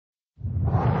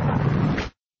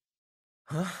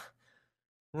Huh?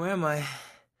 Where am I?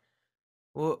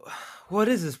 What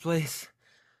is this place?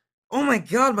 Oh my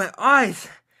god, my eyes!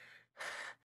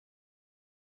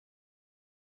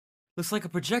 Looks like a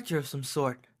projector of some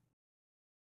sort.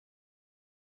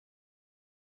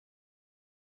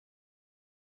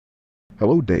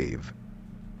 Hello, Dave.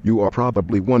 You are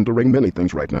probably wondering many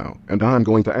things right now, and I'm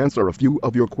going to answer a few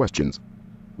of your questions.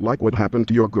 Like what happened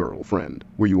to your girlfriend,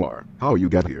 where you are, how you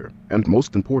got here, and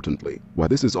most importantly, why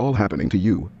this is all happening to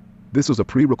you. This is a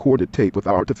pre-recorded tape with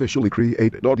artificially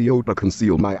created audio to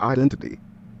conceal my identity.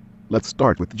 Let's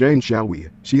start with Jane, shall we?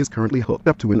 She is currently hooked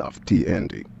up to enough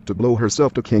TNT to blow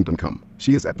herself to Kingdom Come.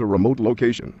 She is at a remote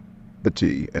location. The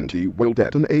TNT will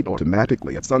detonate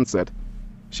automatically at sunset.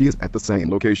 She is at the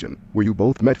same location where you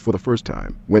both met for the first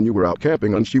time when you were out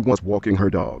camping and she was walking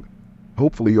her dog.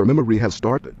 Hopefully your memory has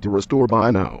started to restore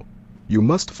by now. You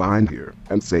must find her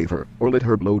and save her, or let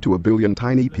her blow to a billion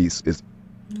tiny pieces.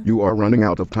 You are running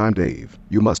out of time, Dave.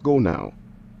 You must go now.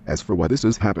 As for why this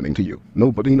is happening to you,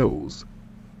 nobody knows.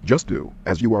 Just do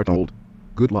as you are told.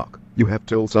 Good luck. You have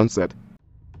till sunset.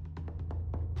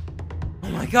 Oh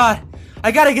my god!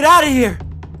 I gotta get out of here!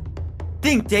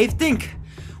 Think, Dave, think!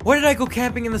 Where did I go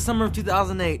camping in the summer of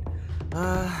 2008?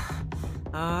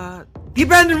 The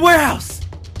abandoned warehouse!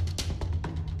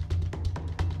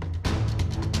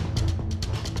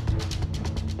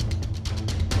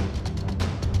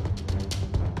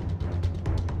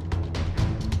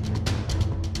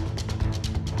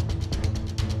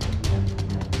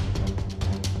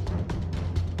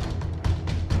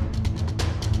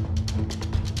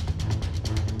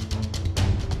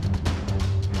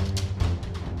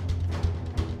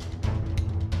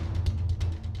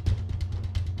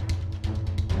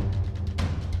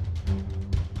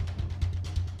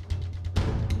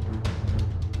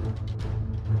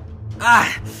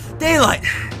 Daylight!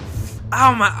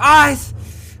 Ow, my eyes!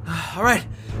 Alright,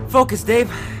 focus,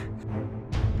 Dave.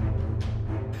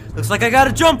 Looks like I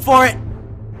gotta jump for it!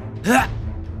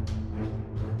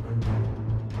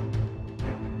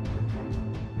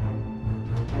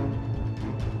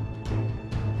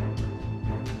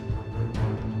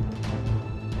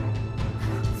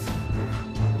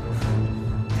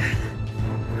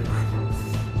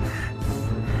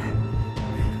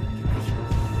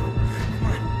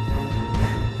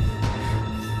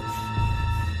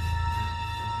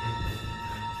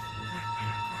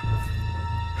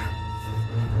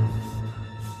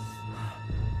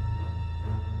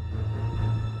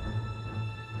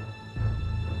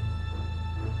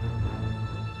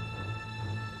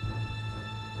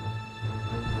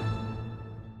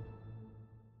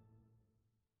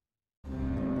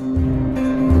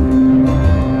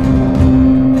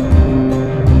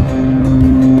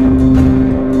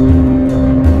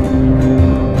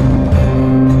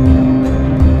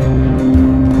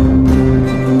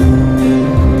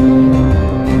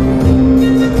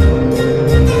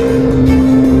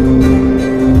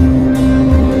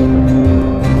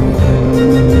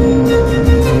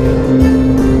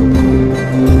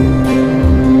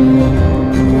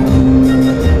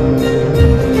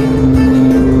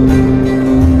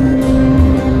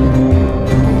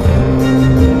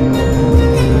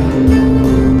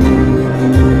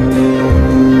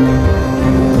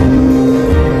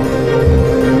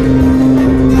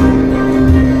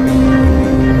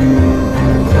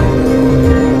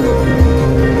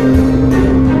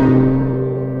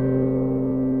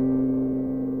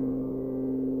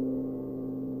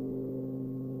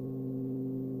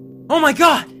 Oh my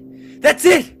god! That's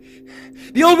it!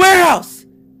 The old warehouse!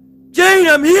 Jane,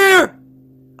 I'm here!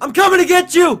 I'm coming to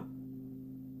get you!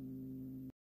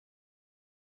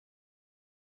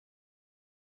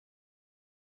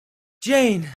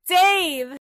 Jane!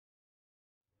 Dave!